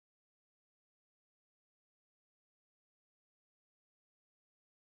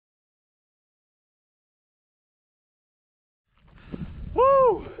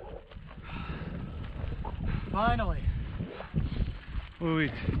Woo! Finally.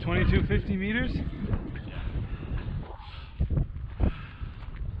 Wait, 2250 meters? I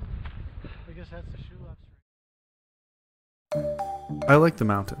guess that's the shoe-ups. I like the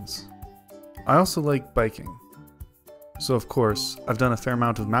mountains. I also like biking. So of course, I've done a fair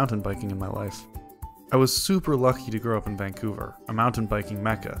amount of mountain biking in my life. I was super lucky to grow up in Vancouver, a mountain biking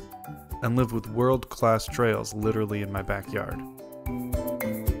mecca, and live with world-class trails literally in my backyard.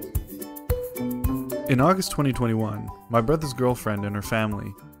 In August 2021, my brother's girlfriend and her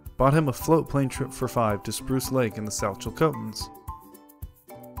family bought him a float plane trip for 5 to Spruce Lake in the South Chilcotins.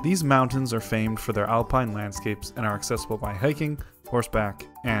 These mountains are famed for their alpine landscapes and are accessible by hiking, horseback,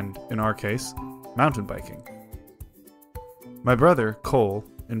 and, in our case, mountain biking. My brother, Cole,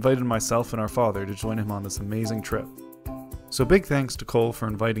 invited myself and our father to join him on this amazing trip. So big thanks to Cole for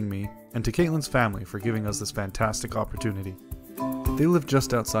inviting me, and to Caitlin's family for giving us this fantastic opportunity. They live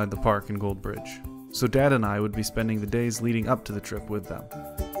just outside the park in Goldbridge, so Dad and I would be spending the days leading up to the trip with them.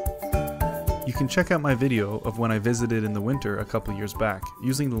 You can check out my video of when I visited in the winter a couple years back,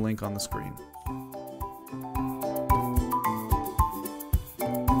 using the link on the screen.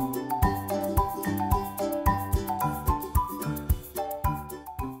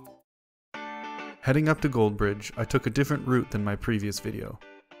 Heading up to Goldbridge, I took a different route than my previous video.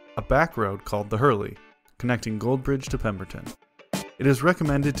 A back road called the Hurley, connecting Goldbridge to Pemberton. It is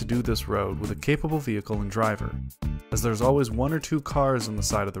recommended to do this road with a capable vehicle and driver, as there's always 1 or 2 cars on the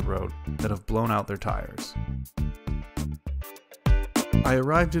side of the road that have blown out their tires. I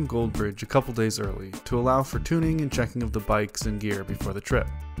arrived in Goldbridge a couple days early to allow for tuning and checking of the bikes and gear before the trip.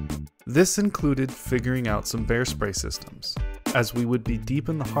 This included figuring out some bear spray systems, as we would be deep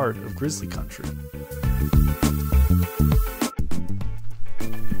in the heart of grizzly country.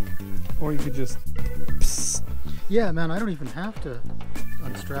 Or you could just... Psst. Yeah, man, I don't even have to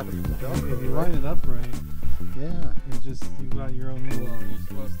unstrap it from the Velcro. If you line it up right, yeah, you got your own little You're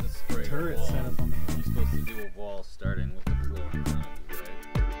supposed to spray turret the wall. set up on the You're supposed to do a wall starting with the floor in front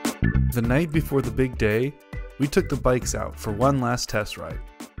of you, right? The night before the big day, we took the bikes out for one last test ride,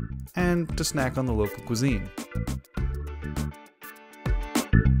 and to snack on the local cuisine.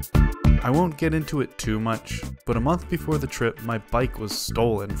 I won't get into it too much, but a month before the trip my bike was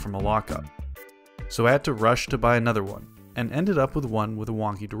stolen from a lockup. So I had to rush to buy another one, and ended up with one with a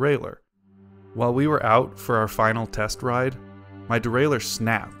wonky derailleur. While we were out for our final test ride, my derailleur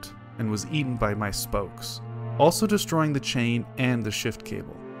snapped and was eaten by my spokes, also destroying the chain and the shift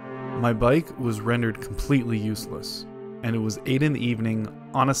cable. My bike was rendered completely useless, and it was 8 in the evening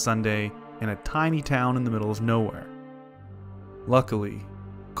on a Sunday in a tiny town in the middle of nowhere. Luckily,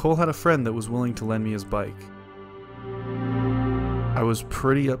 Cole had a friend that was willing to lend me his bike. I was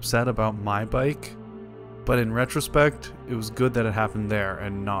pretty upset about my bike, but in retrospect, it was good that it happened there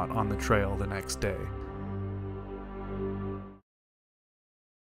and not on the trail the next day.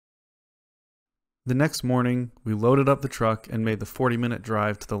 The next morning, we loaded up the truck and made the 40-minute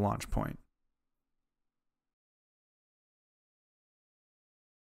drive to the launch point.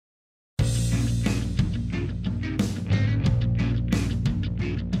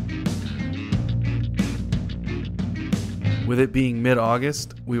 With it being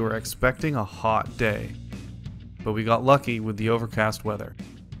mid-August, we were expecting a hot day, but we got lucky with the overcast weather.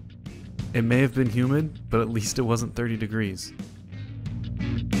 It may have been humid, but at least it wasn't 30 degrees.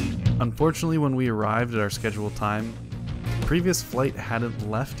 Unfortunately, when we arrived at our scheduled time, the previous flight hadn't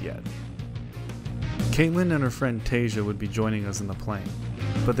left yet. Caitlin and her friend Tasia would be joining us in the plane,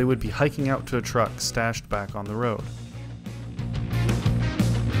 but they would be hiking out to a truck stashed back on the road.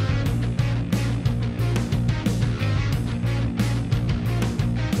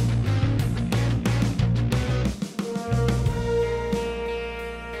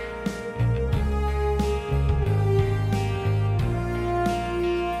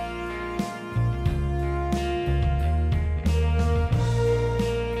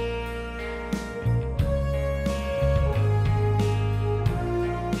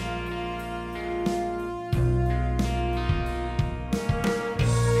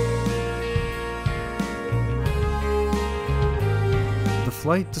 The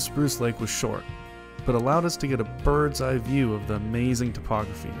flight to Spruce Lake was short, but allowed us to get a bird's eye view of the amazing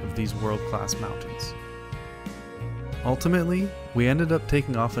topography of these world-class mountains. Ultimately, we ended up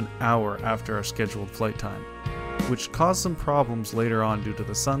taking off an hour after our scheduled flight time, which caused some problems later on due to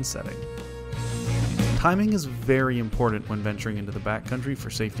the sun setting. Timing is very important when venturing into the backcountry for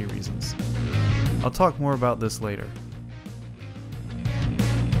safety reasons. I'll talk more about this later.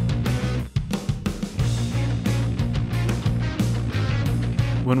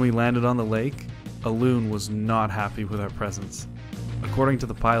 When we landed on the lake, a loon was not happy with our presence. According to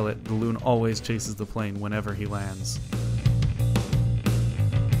the pilot, the loon always chases the plane whenever he lands.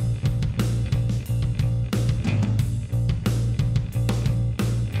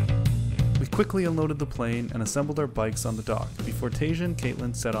 We quickly unloaded the plane and assembled our bikes on the dock before Tasia and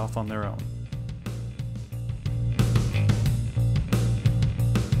Caitlin set off on their own.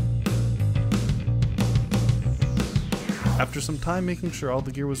 After some time making sure all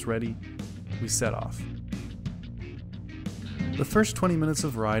the gear was ready, we set off. The first 20 minutes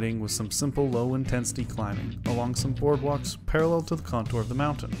of riding was some simple low-intensity climbing along some boardwalks parallel to the contour of the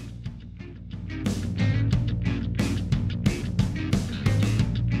mountain.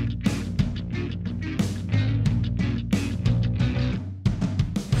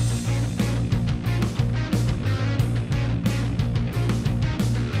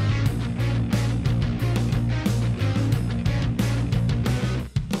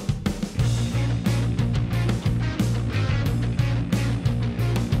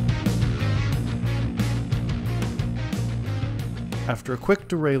 After a quick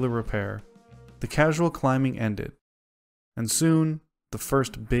derailleur repair, the casual climbing ended, and soon the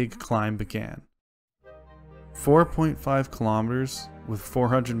first big climb began. 4.5 kilometers with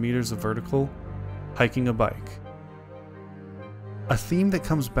 400 meters of vertical, hiking a bike. A theme that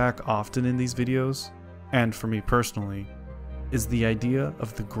comes back often in these videos, and for me personally, is the idea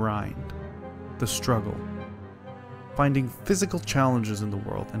of the grind, the struggle, finding physical challenges in the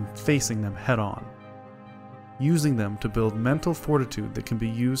world and facing them head on. Using them to build mental fortitude that can be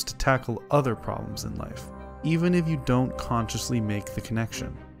used to tackle other problems in life, even if you don't consciously make the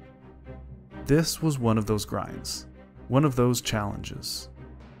connection. This was one of those grinds, one of those challenges.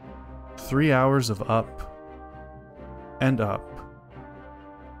 3 hours of up, and up,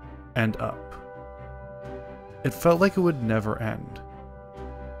 and up. It felt like it would never end.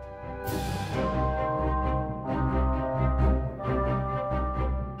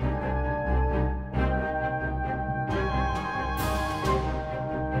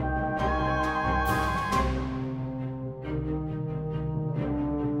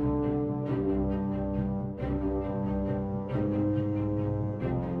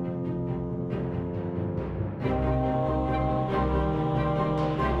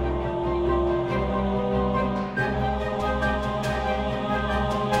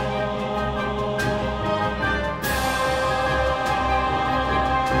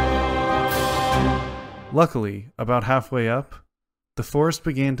 Luckily, about halfway up, the forest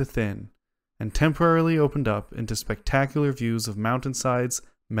began to thin and temporarily opened up into spectacular views of mountainsides,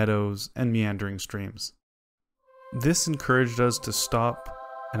 meadows, and meandering streams. This encouraged us to stop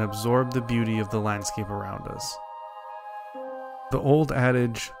and absorb the beauty of the landscape around us. The old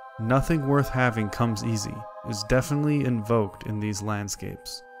adage, "nothing worth having comes easy," is definitely invoked in these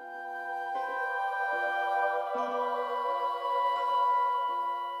landscapes.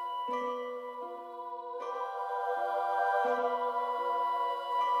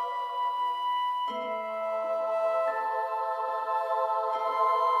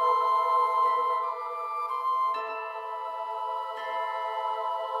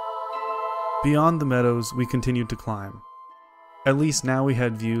 Beyond the meadows, we continued to climb. At least now we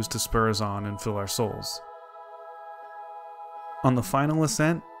had views to spur us on and fill our souls. On the final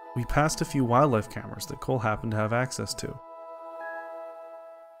ascent, we passed a few wildlife cameras that Cole happened to have access to.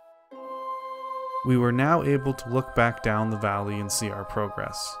 We were now able to look back down the valley and see our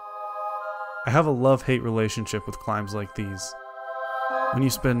progress. I have a love-hate relationship with climbs like these. When you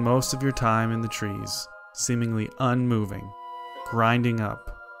spend most of your time in the trees, seemingly unmoving, grinding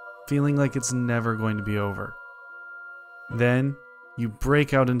up, feeling like it's never going to be over. Then, you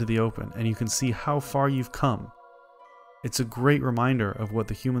break out into the open and you can see how far you've come. It's a great reminder of what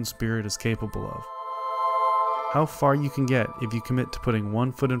the human spirit is capable of. How far you can get if you commit to putting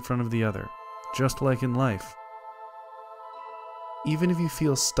one foot in front of the other, just like in life. Even if you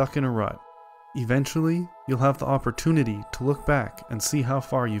feel stuck in a rut, eventually you'll have the opportunity to look back and see how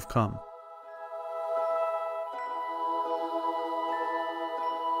far you've come.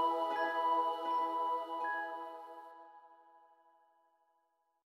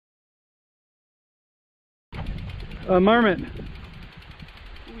 Marmot.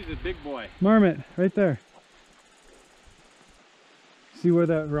 Ooh, he's a big boy. Marmot, right there. See where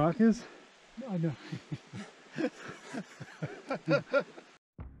that rock is? I know.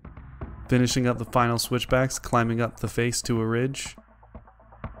 Finishing up the final switchbacks, climbing up the face to a ridge,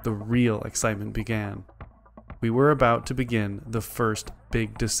 the real excitement began. We were about to begin the first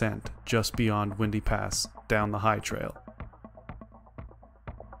big descent just beyond Windy Pass down the high trail.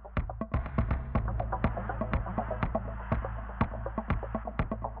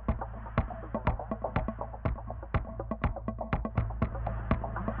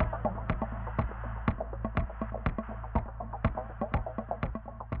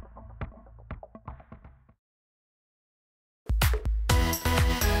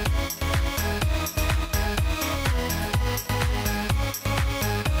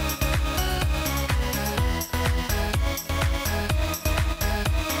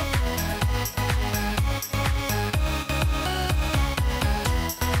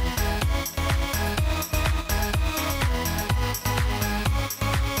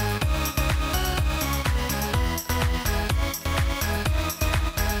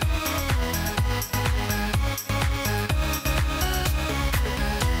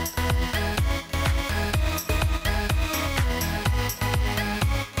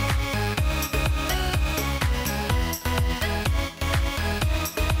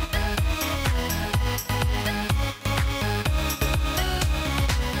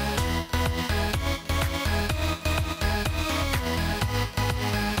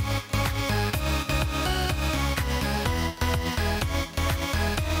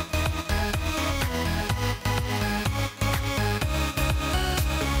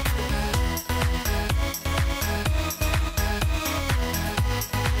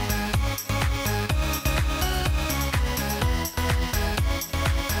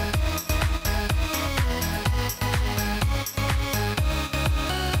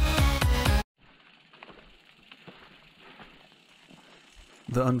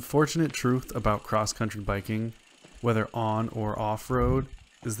 The unfortunate truth about cross-country biking, whether on or off-road,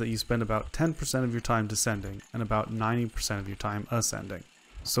 is that you spend about 10% of your time descending and about 90% of your time ascending.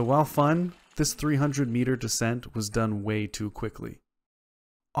 So while fun, this 300-meter descent was done way too quickly.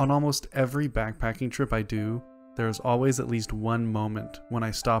 On almost every backpacking trip I do, there is always at least one moment when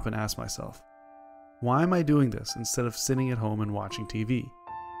I stop and ask myself, why am I doing this instead of sitting at home and watching TV?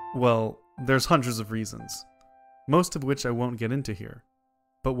 Well, there's hundreds of reasons, most of which I won't get into here,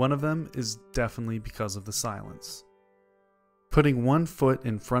 but one of them is definitely because of the silence. Putting one foot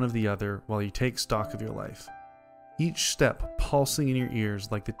in front of the other while you take stock of your life. Each step pulsing in your ears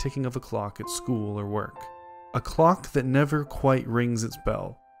like the ticking of a clock at school or work. A clock that never quite rings its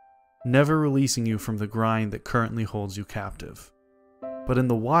bell, never releasing you from the grind that currently holds you captive. But in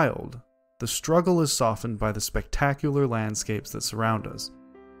the wild, the struggle is softened by the spectacular landscapes that surround us,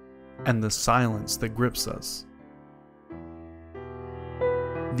 and the silence that grips us.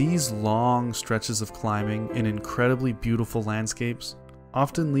 These long stretches of climbing in incredibly beautiful landscapes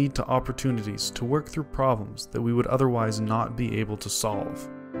often lead to opportunities to work through problems that we would otherwise not be able to solve.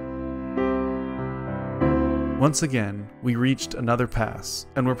 Once again, we reached another pass,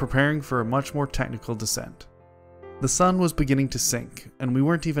 and were preparing for a much more technical descent. The sun was beginning to sink, and we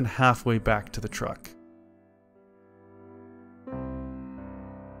weren't even halfway back to the truck.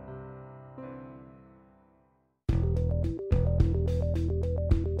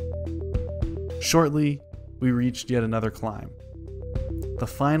 Shortly, we reached yet another climb. The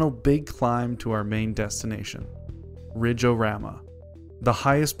final big climb to our main destination, Ridge-o-Rama, the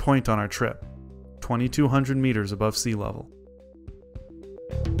highest point on our trip, 2,200 meters above sea level.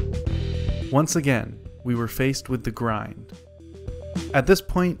 Once again, we were faced with the grind. At this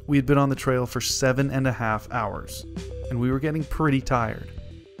point, we had been on the trail for 7.5 hours, and we were getting pretty tired.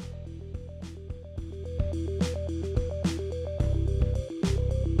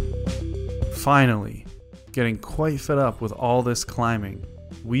 Finally, getting quite fed up with all this climbing,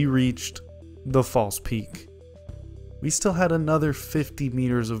 we reached the false peak. We still had another 50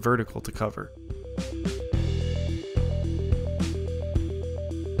 meters of vertical to cover.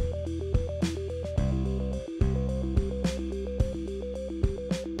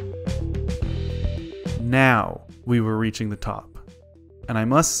 Now we were reaching the top, and I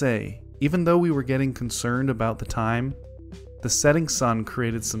must say, even though we were getting concerned about the time, the setting sun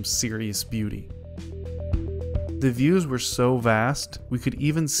created some serious beauty. The views were so vast, we could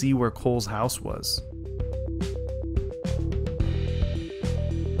even see where Cole's house was.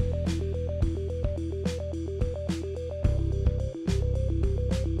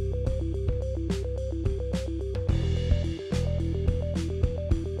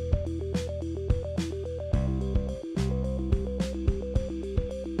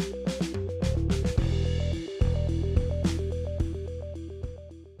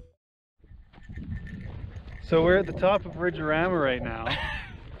 So we're at the top of Ridge-o-Rama right now,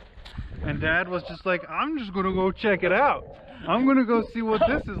 and Dad was just like, I'm just gonna go check it out. I'm gonna go see what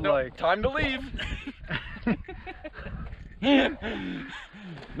this is like. Time to leave.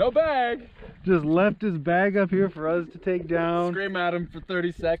 No bag. Just left his bag up here for us to take down. Scream at him for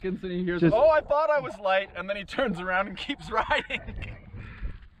 30 seconds and he hears, Just- oh, I thought I was light, and then he turns around and keeps riding.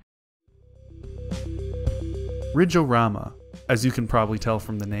 Ridge-o-Rama, as you can probably tell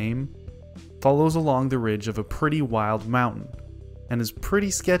from the name, follows along the ridge of a pretty wild mountain, and is pretty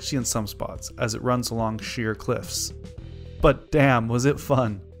sketchy in some spots as it runs along sheer cliffs. But damn, was it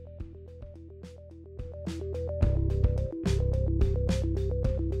fun!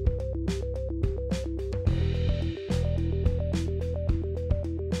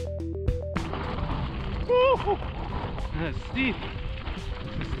 Woo! That's steep.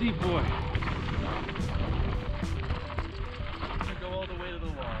 It's a steep boy. I'm gonna go all the way to the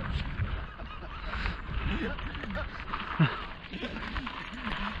lodge.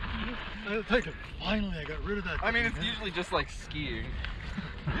 Finally, I got rid of that. I mean, it's usually just like skiing.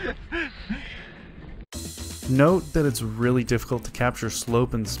 Note that it's really difficult to capture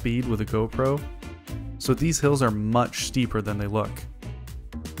slope and speed with a GoPro, so these hills are much steeper than they look.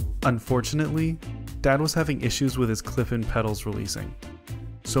 Unfortunately, Dad was having issues with his clip-in pedals releasing,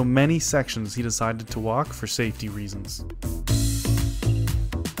 so many sections he decided to walk for safety reasons.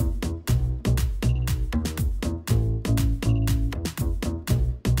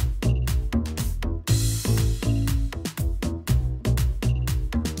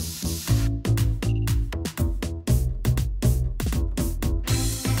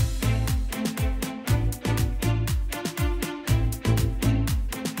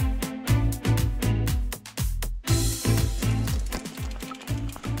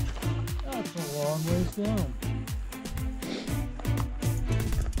 That's a long ways down.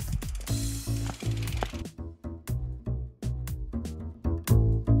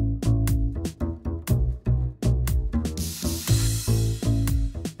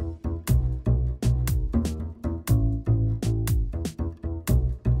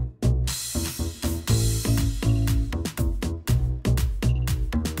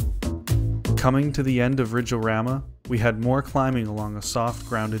 Coming to the end of Ridge-o-Rama, we had more climbing along a soft,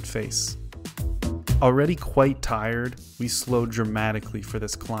 grounded face. Already quite tired, we slowed dramatically for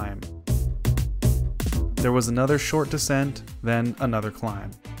this climb. There was another short descent, then another climb.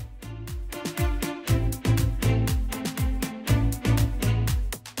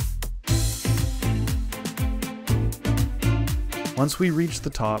 Once we reached the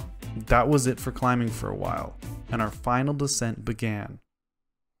top, that was it for climbing for a while, and our final descent began.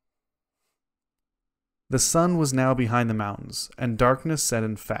 The sun was now behind the mountains, and darkness set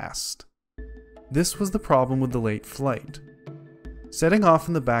in fast. This was the problem with the late flight. Setting off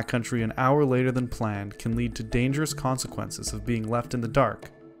in the backcountry an hour later than planned can lead to dangerous consequences of being left in the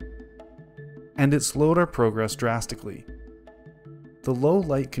dark. And it slowed our progress drastically. The low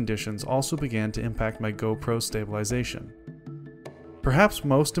light conditions also began to impact my GoPro stabilization. Perhaps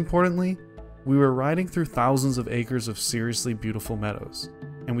most importantly, we were riding through thousands of acres of seriously beautiful meadows,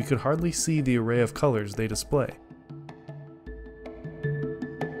 and we could hardly see the array of colors they display.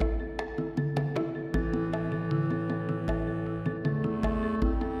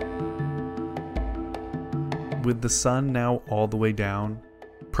 With the sun now all the way down,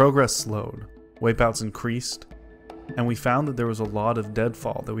 progress slowed, wipeouts increased, and we found that there was a lot of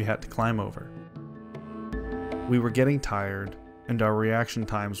deadfall that we had to climb over. We were getting tired, and our reaction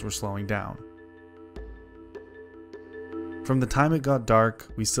times were slowing down. From the time it got dark,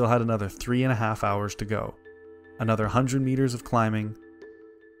 we still had another 3.5 hours to go, another 100 meters of climbing,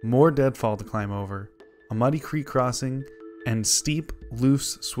 more deadfall to climb over, a muddy creek crossing, and steep,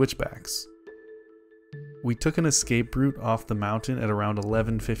 loose switchbacks. We took an escape route off the mountain at around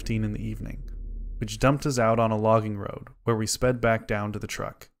 11:15 in the evening, which dumped us out on a logging road where we sped back down to the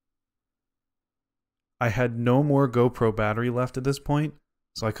truck. I had no more GoPro battery left at this point,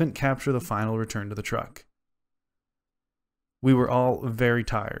 so I couldn't capture the final return to the truck. We were all very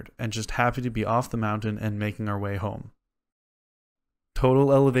tired and just happy to be off the mountain and making our way home.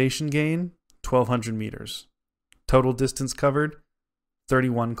 Total elevation gain, 1,200 meters. Total distance covered,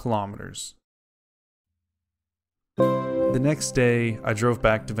 31 kilometers. The next day, I drove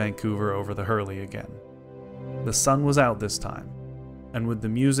back to Vancouver over the Hurley again. The sun was out this time, and with the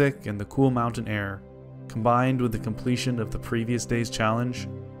music and the cool mountain air, combined with the completion of the previous day's challenge,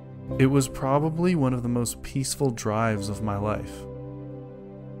 it was probably one of the most peaceful drives of my life.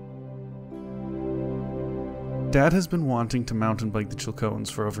 Dad has been wanting to mountain bike the Chilcotins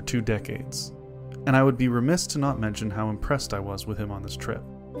for over 2 decades, and I would be remiss to not mention how impressed I was with him on this trip.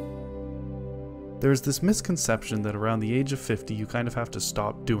 There's this misconception that around the age of 50 you kind of have to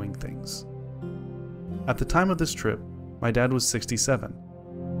stop doing things. At the time of this trip, my dad was 67,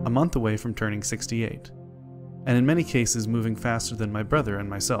 a month away from turning 68, and in many cases moving faster than my brother and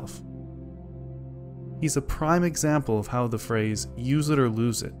myself. He's a prime example of how the phrase "use it or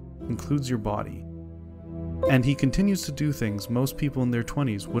lose it" includes your body, and he continues to do things most people in their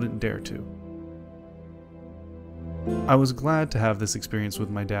 20s wouldn't dare to. I was glad to have this experience with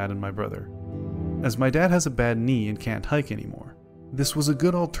my dad and my brother, as my dad has a bad knee and can't hike anymore. This was a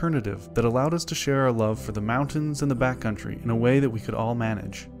good alternative that allowed us to share our love for the mountains and the backcountry in a way that we could all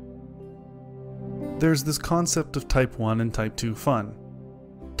manage. There's this concept of type 1 and type 2 fun.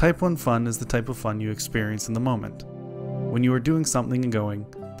 Type 1 fun is the type of fun you experience in the moment. When you are doing something and going,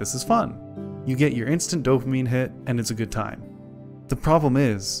 "This is fun," you get your instant dopamine hit and it's a good time. The problem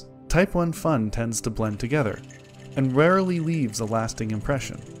is, type 1 fun tends to blend together, and rarely leaves a lasting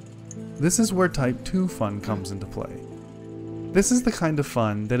impression. This is where type 2 fun comes into play. This is the kind of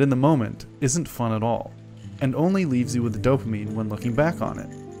fun that in the moment isn't fun at all, and only leaves you with the dopamine when looking back on it.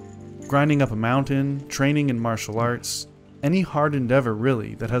 Grinding up a mountain, training in martial arts, any hard endeavor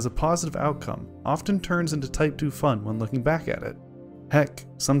really that has a positive outcome often turns into type 2 fun when looking back at it. Heck,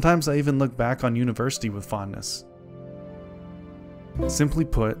 sometimes I even look back on university with fondness. Simply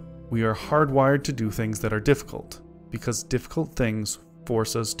put, we are hardwired to do things that are difficult, because difficult things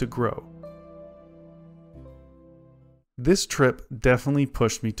force us to grow. This trip definitely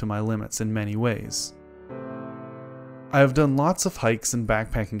pushed me to my limits in many ways. I have done lots of hikes and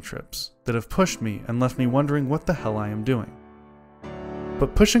backpacking trips that have pushed me and left me wondering what the hell I am doing.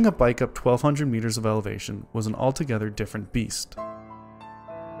 But pushing a bike up 1,200 meters of elevation was an altogether different beast.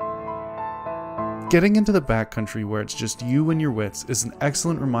 Getting into the backcountry where it's just you and your wits is an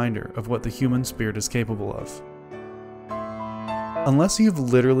excellent reminder of what the human spirit is capable of. Unless you've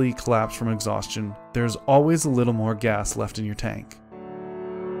literally collapsed from exhaustion, there's always a little more gas left in your tank.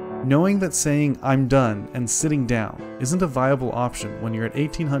 Knowing that saying "I'm done" and sitting down isn't a viable option when you're at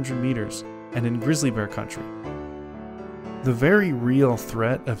 1,800 meters and in grizzly bear country. The very real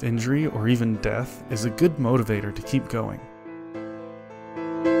threat of injury or even death is a good motivator to keep going.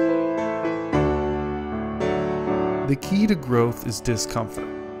 The key to growth is discomfort,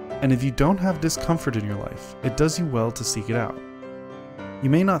 and if you don't have discomfort in your life, it does you well to seek it out. You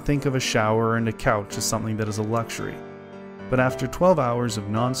may not think of a shower and a couch as something that is a luxury, but after 12 hours of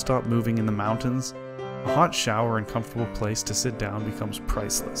non-stop moving in the mountains, a hot shower and comfortable place to sit down becomes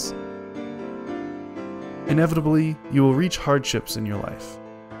priceless. Inevitably, you will reach hardships in your life,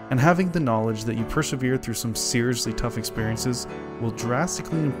 and having the knowledge that you persevered through some seriously tough experiences will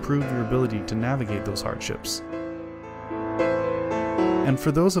drastically improve your ability to navigate those hardships. And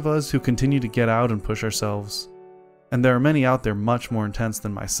for those of us who continue to get out and push ourselves, and there are many out there much more intense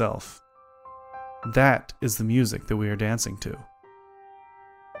than myself, that is the music that we are dancing to.